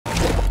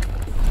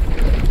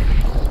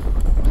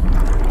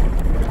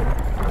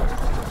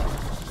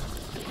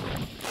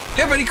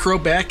everybody, Crow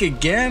back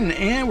again,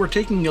 and we're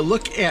taking a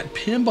look at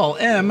Pinball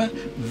M,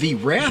 the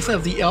Wrath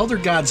of the Elder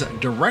Gods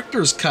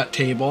Director's Cut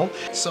table.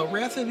 So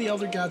Wrath of the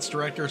Elder Gods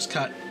Director's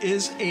Cut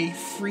is a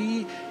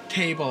free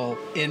table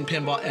in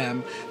Pinball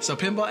M. So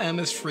Pinball M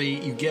is free.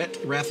 You get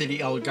Wrath of the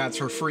Elder Gods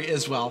for free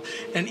as well.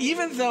 And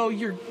even though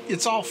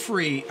it's all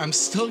free, I'm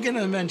still going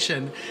to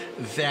mention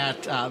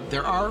that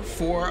there are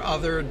 4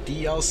 other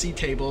DLC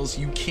tables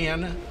you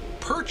can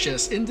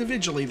purchase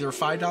individually. They're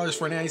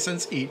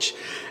 $5.49 each.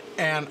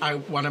 And I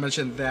want to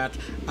mention that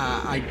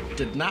I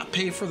did not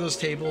pay for those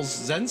tables.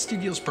 Zen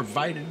Studios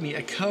provided me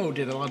a code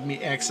that allowed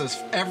me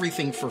access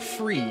everything for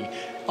free.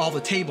 All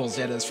the tables,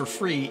 that is, for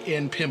free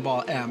in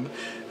Pinball M.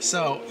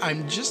 So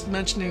I'm just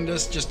mentioning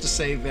this just to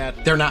say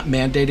that they're not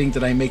mandating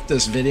that I make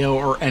this video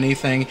or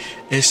anything.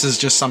 This is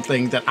just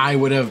something that I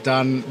would have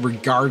done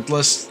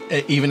regardless,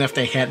 even if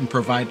they hadn't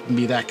provided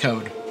me that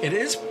code. It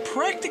is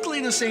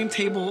practically the same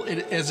table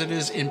as it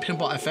is in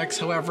Pinball FX.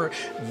 However,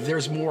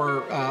 there's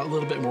more, a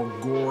little bit more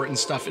gore and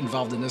stuff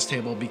involved in this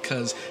table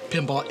because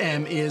Pinball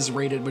M is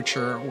rated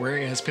mature,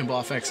 whereas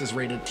Pinball FX is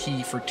rated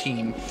T for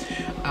teen.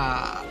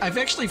 I've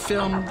actually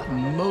filmed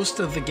most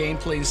of the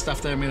gameplay and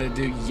stuff that I'm going to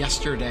do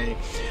yesterday.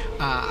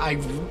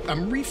 I'm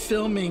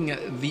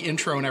refilming the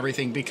intro and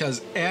everything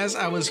because as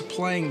I was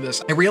playing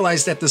this, I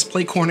realized that this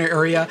play corner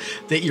area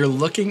that you're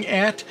looking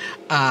at,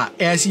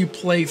 as you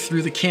play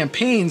through the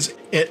campaigns,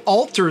 it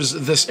alters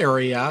this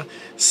area.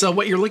 So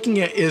what you're looking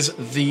at is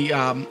the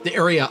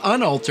area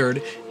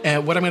unaltered.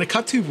 And what I'm going to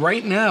cut to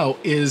right now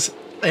is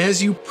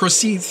as you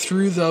proceed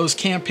through those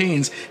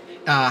campaigns,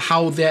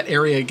 how that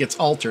area gets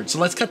altered. So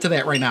let's cut to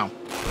that right now.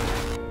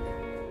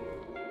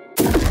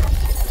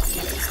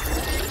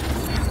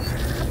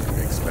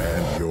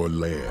 Expand your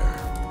lair.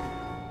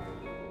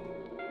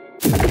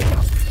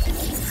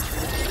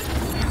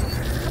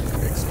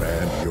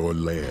 Expand your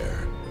lair.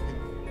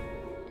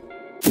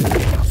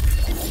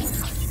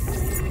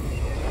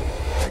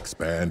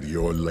 Expand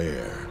your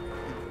lair.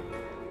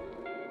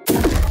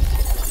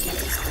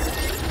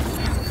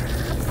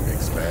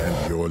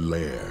 Expand your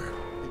lair.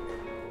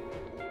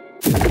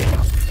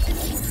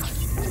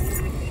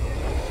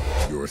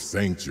 Your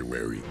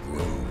sanctuary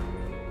grow.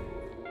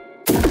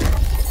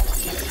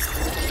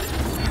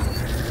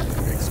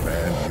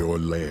 Expand your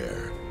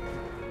lair.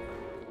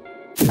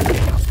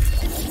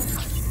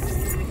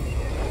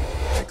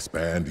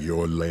 Expand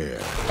your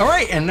lair. All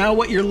right, and now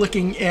what you're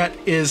looking at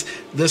is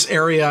this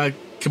area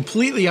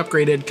completely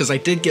upgraded because I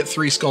did get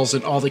 3 skulls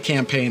in all the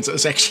campaigns. It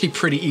was actually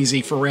pretty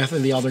easy for Wrath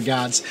of the Elder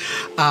Gods.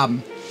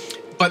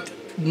 But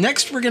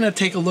next we're going to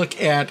take a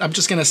look at, I'm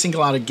just going to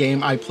single out a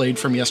game I played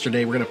from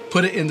yesterday. We're going to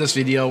put it in this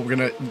video. We're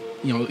going to,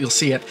 you'll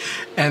see it.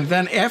 And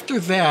then after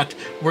that,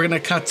 we're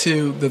going to cut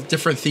to the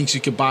different things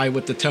you could buy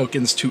with the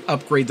tokens to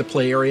upgrade the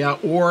play area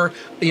or,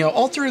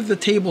 alter the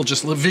table,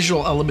 just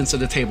visual elements of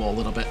the table a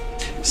little bit.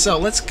 So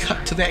let's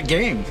cut to that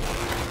game.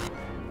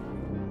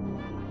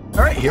 All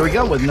right, here we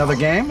go with another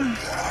game.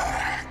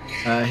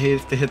 He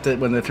has to hit it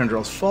when the turn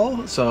drill is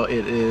full. So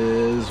it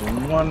is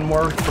 1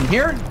 more from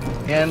here.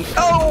 And,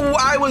 oh,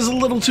 I was a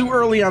little too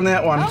early on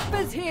that one. Help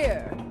is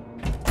here.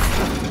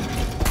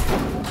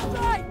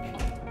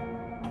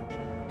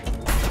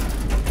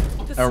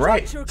 All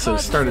right, so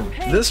started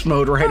this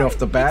mode right off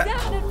the bat.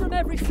 Examine it from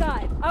every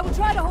side. I will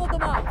try to hold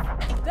them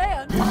off. They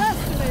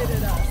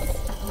underestimated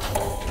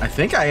us. I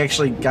think I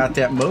actually got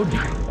that mode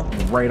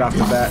right off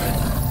the bat.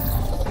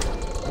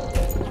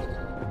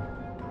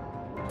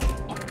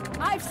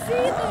 I've seen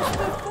this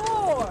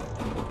before.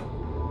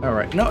 All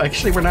right, no,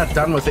 actually we're not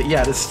done with it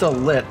yet. It's still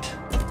lit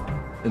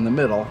in the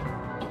middle.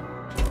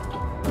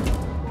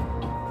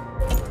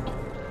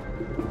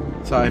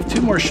 So I have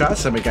 2 more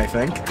shots to make, I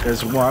think.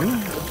 There's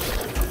 1.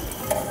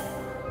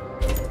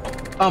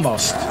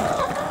 Almost.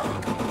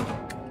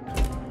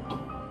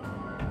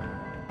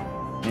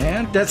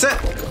 And that's it.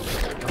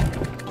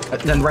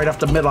 And then right off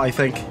the middle, I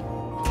think.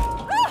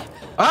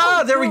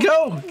 Ah, there we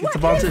go. Get the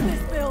ball to.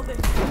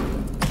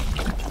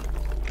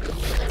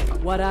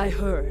 What I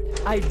heard,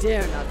 I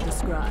dare not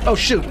describe. Oh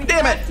shoot! We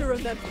Damn have it! to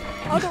remember.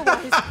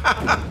 Otherwise,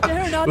 I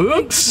dare not.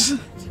 Oops.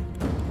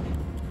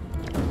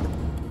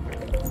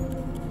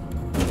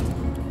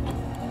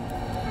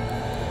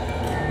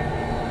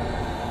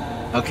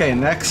 Okay,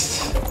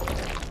 next.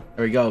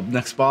 There we go.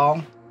 Next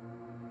ball.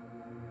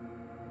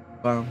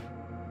 Boom.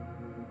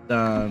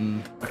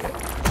 Done. Okay.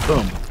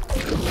 Boom.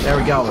 There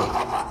we go.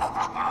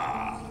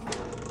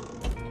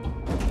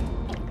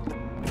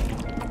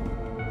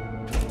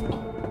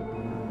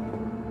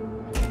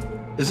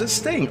 Is it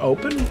staying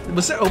open?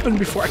 Was it open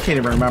before? I can't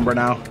even remember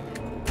now.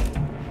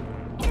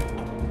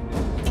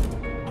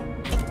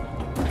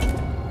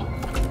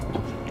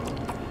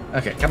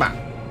 Okay, come on.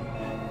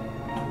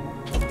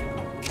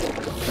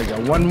 There we go.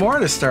 1 more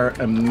to start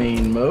a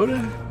main mode.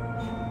 And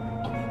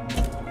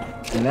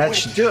that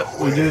should do it.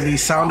 We do the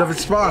sound of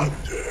its spawn.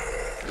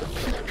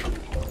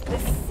 The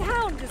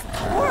sound is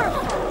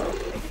horrible.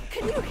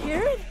 Can you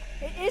hear it?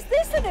 Is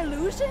this an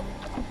illusion?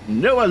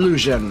 No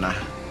illusion.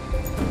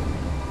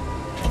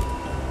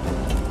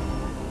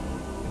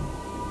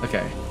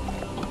 Okay.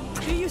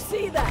 Do you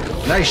see that?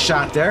 Nice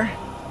shot there.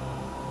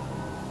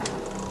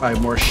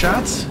 5 more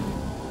shots.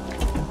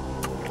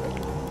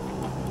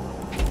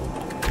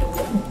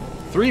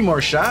 3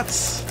 more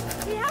shots.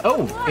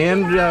 Oh,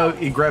 and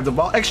he grabbed the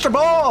ball. Extra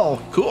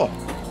ball! Cool.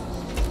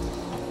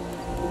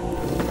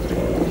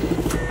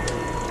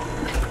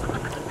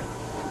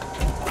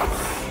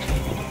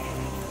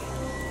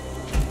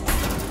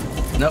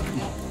 Nope.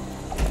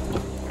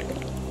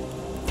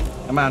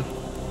 Come on.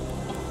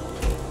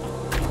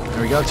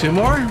 There we go. 2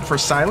 more for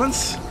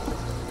silence.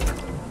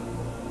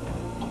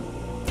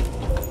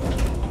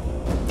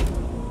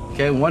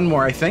 Okay, 1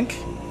 more, I think.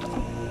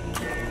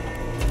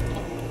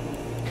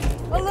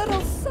 A little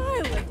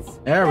silence.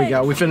 There we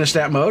go. We finished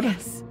that mode.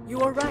 Yes,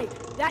 you are right.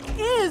 That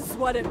is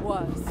what it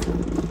was.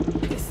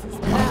 This is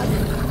bad,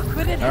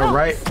 but it helps. All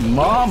right,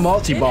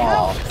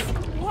 multi-ball.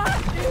 What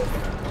is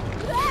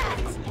that?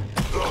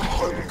 The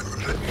hunger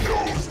that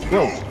knows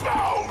Whoa. no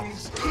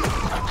bounds.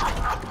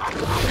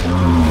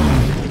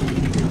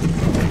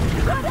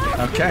 What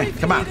else Okay, can we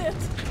come on. feed it?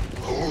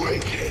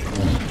 Awaken.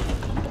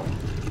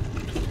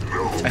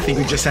 I think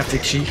we just have to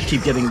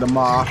keep getting the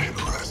maw.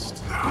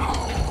 Rest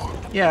now.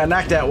 Yeah,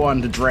 knock that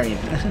one to drain.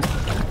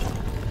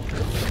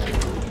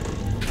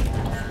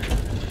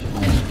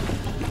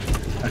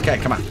 Okay,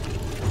 come on.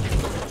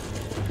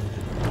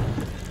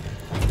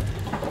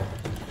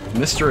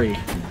 Mystery.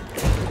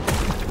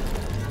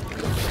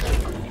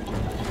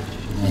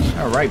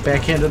 All right,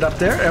 backhanded up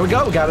there. There we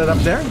go. We got it up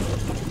there.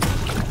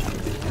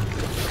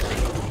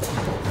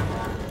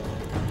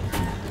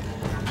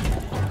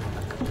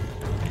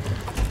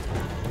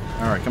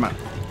 All right, come on.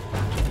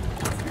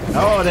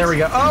 Oh, there we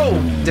go. Oh,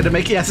 did it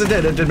make it? Yes, it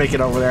did. It did make it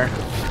over there.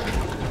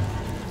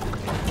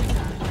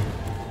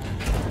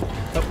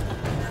 Oh,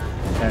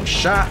 and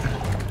shot.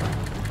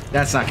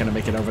 That's not going to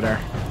make it over there.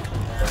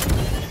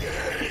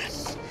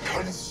 Yes.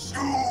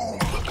 Consume.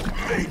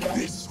 Make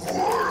this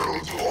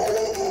world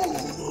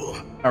whole.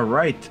 All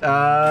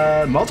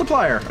right,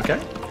 multiplier. Okay.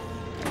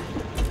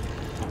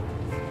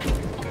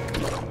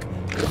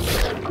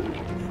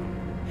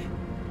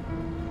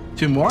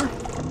 Two more.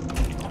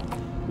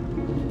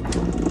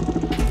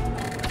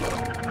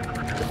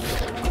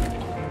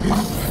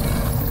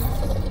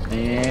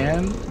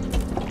 And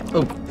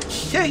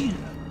okay.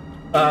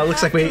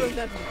 Looks like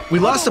we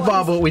lost a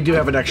ball, but we do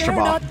have an extra Dare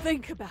ball. not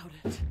think about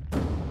it.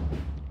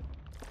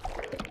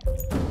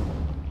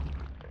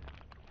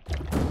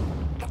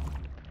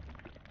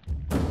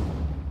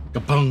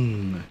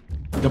 Gabung.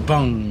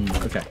 Gabung.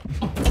 Okay.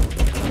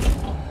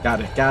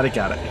 Got it. Got it.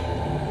 Got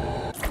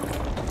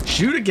it.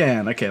 Shoot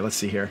again. Okay, let's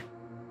see here.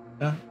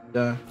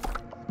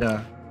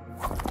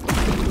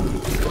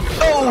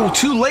 Oh,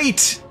 too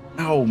late.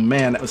 Oh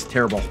man, that was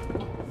terrible.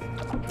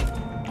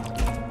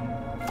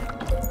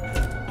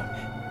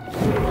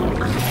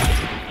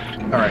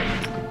 All right.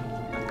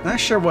 Not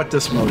sure what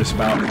this mode is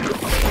about.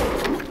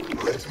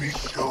 Let me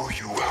show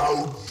you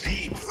how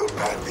deep the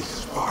madness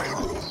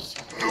spirals.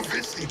 The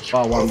visage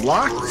Ball of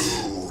unlocked.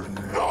 true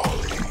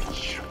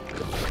knowledge.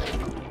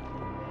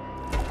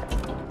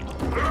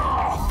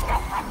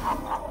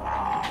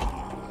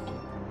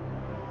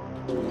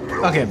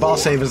 Okay, ball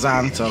save is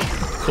on, so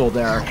cool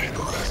there.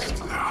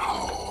 Rest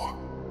now.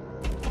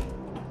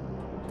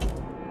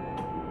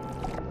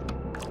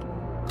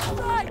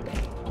 Right.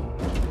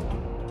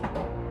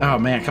 Oh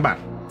man, come on.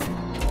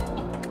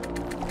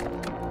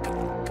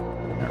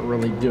 Not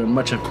really doing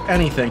much of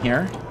anything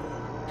here.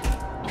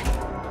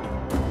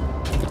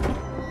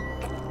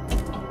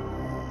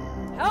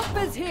 Help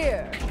is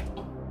here.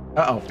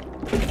 Uh-oh.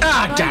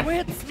 Ah, My God.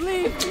 wits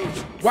leave me.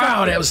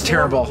 Wow, that was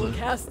terrible. Something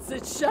casts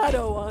its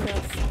shadow on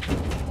us.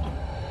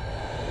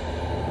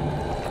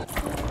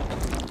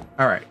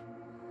 All right.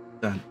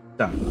 Done.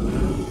 Done.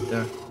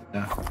 Done.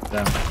 Done.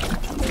 Done.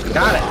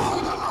 Got it.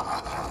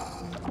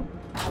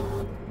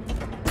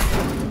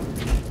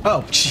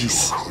 Oh,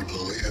 jeez. Could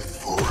live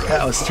forever.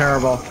 That was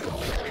terrible.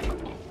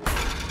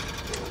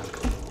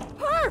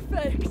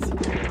 Perfect.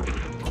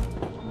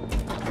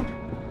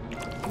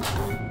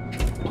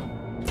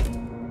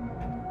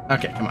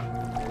 Okay, come on.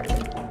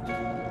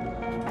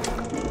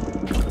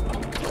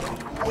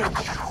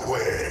 Which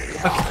way?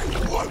 I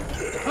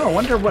wonder. Oh, I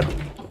wonder what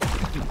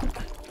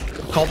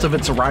Cult of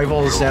its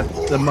Arrival is that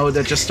the mode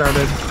that just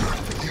started.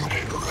 You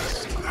can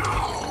rest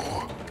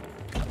now.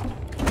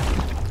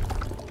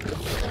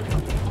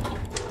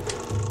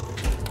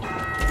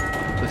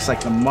 Looks like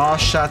the moss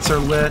shots are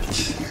lit.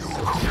 You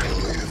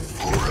could live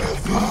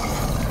forever.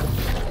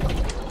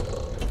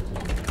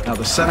 Now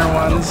the center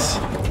ones.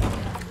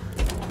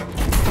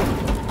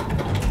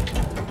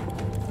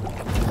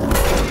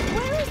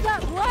 Where is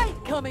that light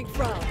coming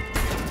from?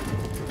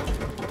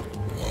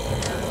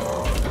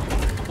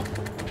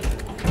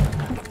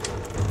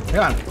 Hang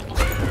on.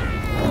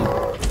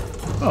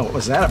 Oh, what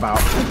was that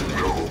about?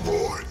 No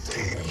more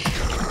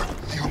danger.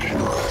 You can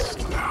rest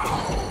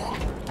now.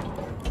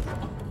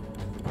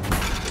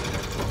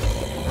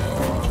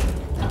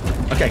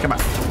 Okay, come on.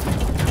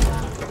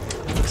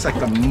 Looks like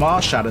the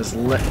moss shot is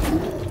lit.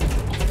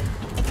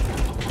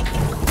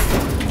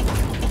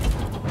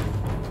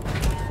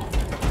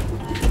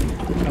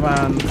 Come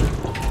on.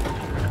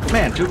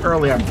 Man, too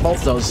early on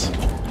both those.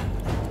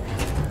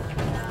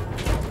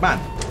 Come on.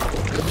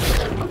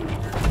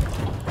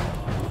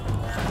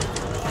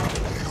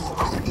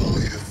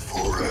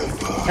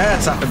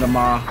 That's up in the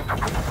maw.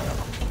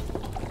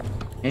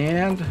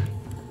 And...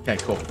 okay,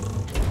 cool.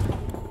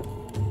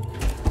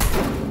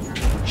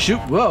 Shoot,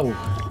 whoa.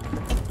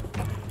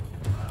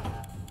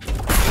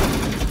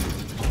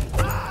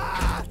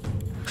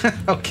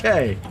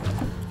 Okay.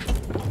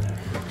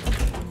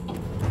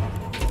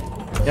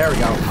 There we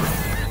go.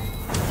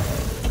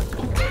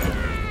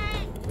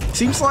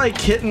 Seems like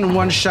hitting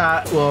one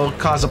shot will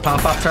cause a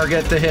pop-up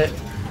target to hit,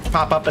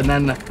 pop up, and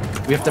then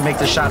we have to make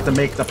the shot to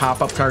make the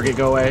pop-up target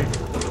go away.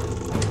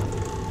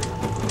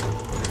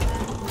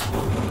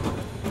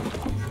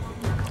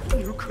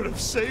 You could have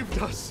saved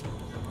us.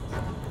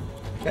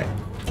 Okay.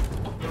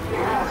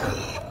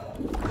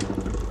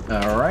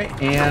 All right,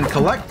 and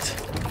collect.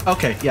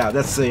 Okay, yeah,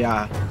 that's the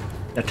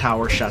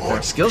tower shot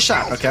there. Skill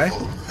shot, okay.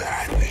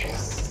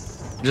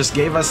 Just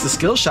gave us the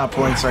skill shot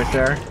points right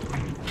there.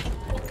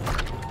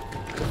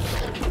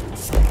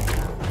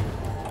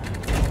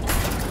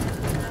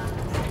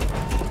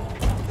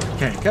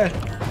 Okay, good.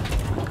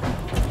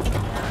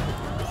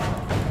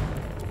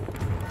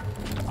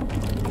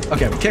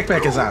 Okay, but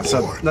kickback is on,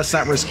 so let's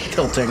not risk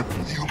tilting.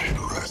 You can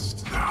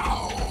rest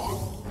now.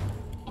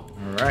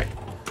 All right,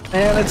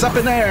 and it's up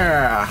in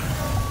there.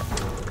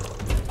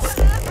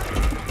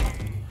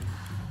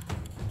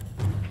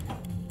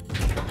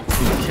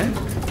 Okay,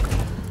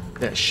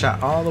 that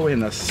shot all the way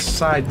in the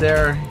side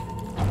there.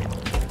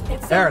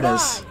 There it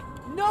is.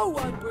 No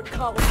one would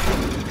call it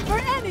for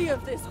any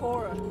of this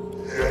horror.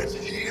 Yet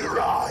here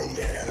I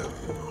am.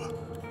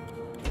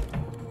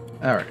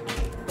 All right.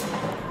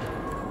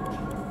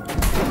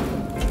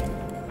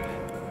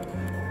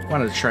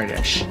 Wanted to try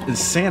that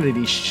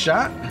insanity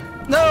shot.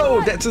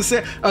 No, that's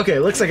a okay.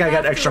 Looks like I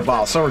got extra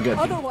balls, so we're good.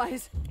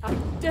 Otherwise, I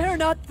dare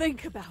not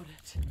think about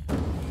it.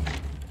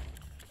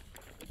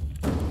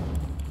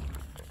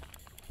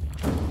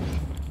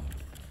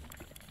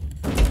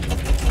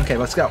 Okay,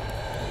 let's go.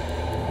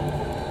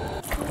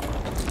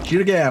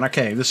 Shoot again.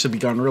 Okay, this should be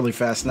going really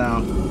fast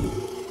now.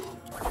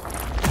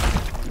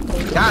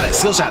 Got it.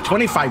 Skill shot.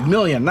 25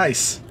 million.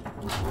 Nice.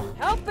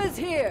 Help is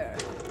here.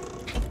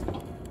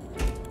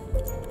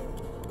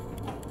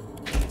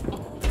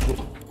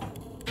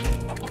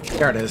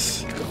 There it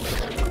is.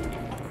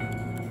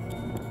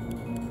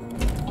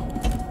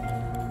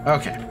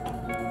 Okay.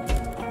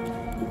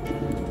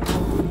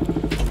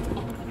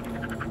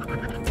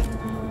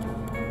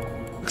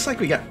 Looks like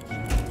we got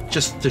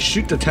just to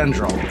shoot the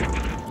tendril.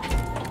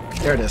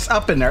 There it is.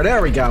 Up in there.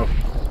 There we go.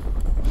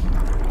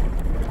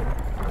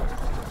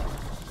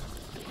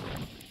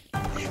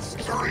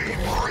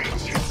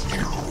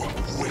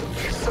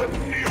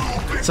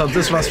 So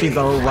this must be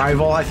the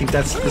rival. I think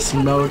that's this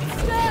mode.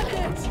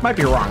 Might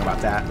be wrong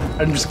about that.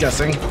 I'm just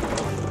guessing.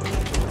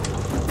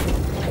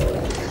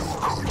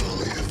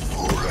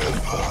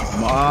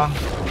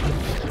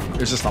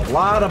 There's just a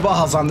lot of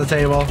balls on the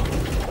table.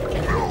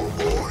 No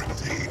more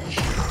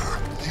danger.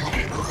 You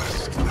can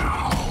rest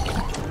now.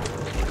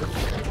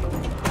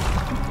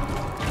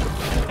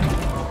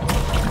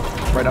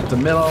 Right up the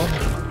middle.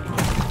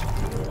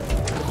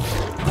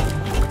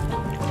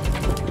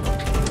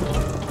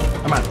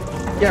 Come on.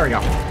 There we go.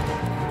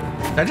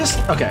 I just...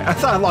 okay, I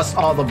thought I lost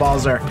all the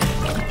balls there.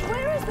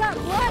 Where is that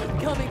light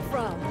coming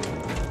from?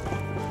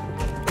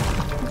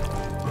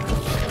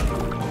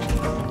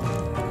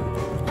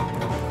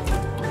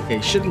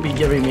 Okay, shouldn't be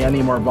giving me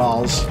any more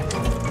balls.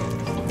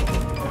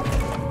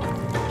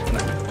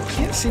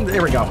 Can't seem to...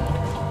 there we go.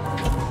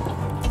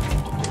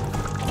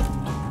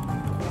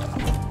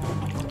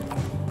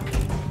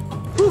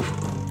 Whew.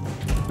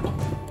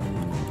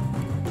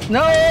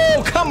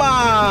 No! Come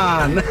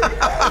on!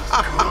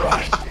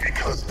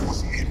 Because it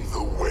was in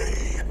the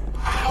way.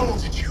 How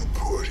did you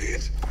put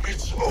it?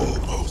 It's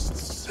almost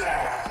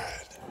sad.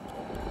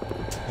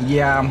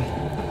 Yeah.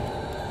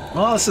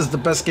 Well, this is the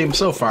best game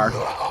so far.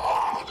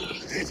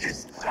 It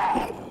is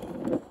sad.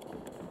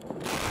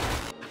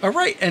 All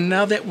right, and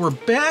now that we're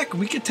back,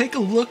 we could take a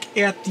look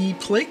at the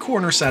play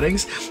corner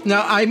settings.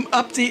 Now, I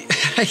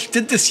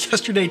did this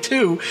yesterday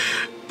too,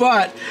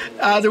 but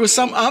there was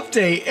some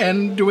update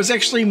and there was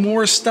actually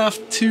more stuff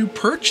to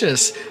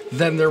purchase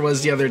than there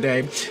was the other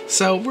day.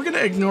 So we're gonna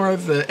ignore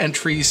the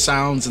entry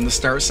sounds and the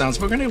start sounds.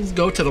 We're gonna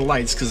go to the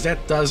lights because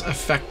that does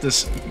affect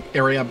this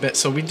area a bit.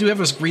 So we do have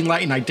this green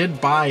light and I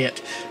did buy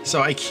it,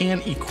 so I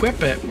can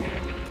equip it.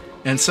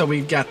 And so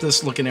we've got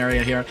this looking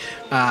area here.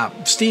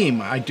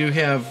 Steam, I do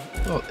have,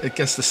 well, I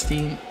guess the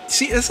Steam.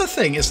 See, that's the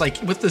thing. It's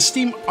like with the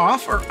Steam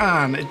off or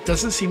on, it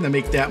doesn't seem to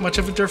make that much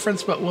of a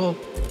difference, but we'll,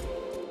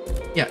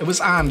 yeah, it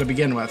was on to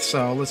begin with.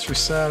 So let's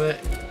reset it.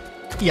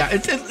 Yeah,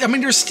 I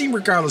mean, there's Steam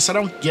regardless. I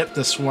don't get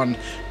this one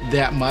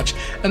that much.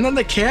 And then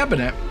the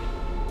cabinet,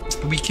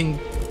 we can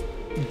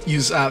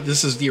use,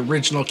 this is the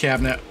original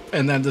cabinet,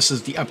 and then this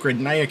is the upgrade,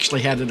 and I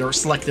actually had it or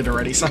selected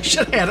already, so I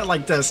should have had it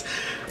like this,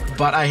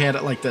 but I had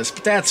it like this,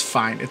 but that's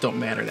fine. It don't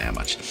matter that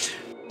much.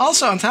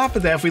 Also, on top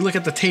of that, if we look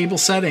at the table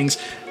settings,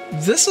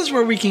 this is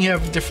where we can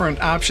have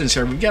different options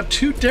here. We've got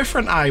 2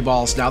 different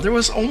eyeballs now. There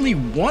was only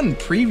one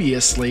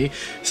previously,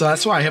 so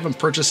that's why I haven't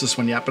purchased this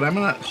one yet, but I'm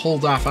gonna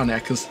hold off on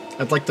that because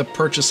I'd like to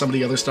purchase some of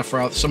the other stuff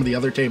for some of the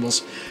other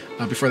tables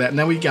before that. And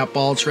then we got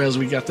ball trails,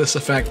 we got this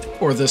effect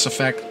or this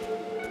effect.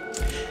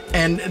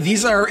 And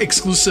these are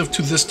exclusive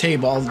to this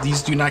table.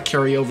 These do not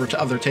carry over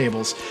to other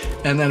tables.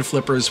 And then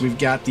flippers, we've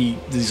got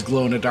these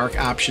glow-in-the-dark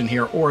option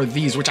here, or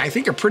these, which I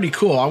think are pretty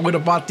cool. I would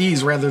have bought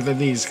these rather than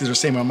these because they're the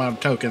same amount of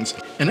tokens.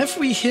 And if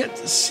we hit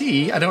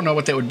C, I don't know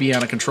what that would be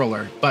on a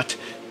controller, but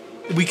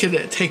we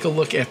could take a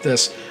look at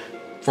this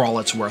for all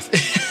it's worth.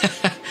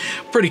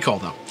 Pretty cool,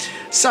 though.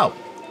 So,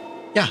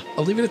 yeah,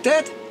 I'll leave it at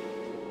that.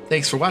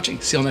 Thanks for watching.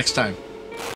 See you next time.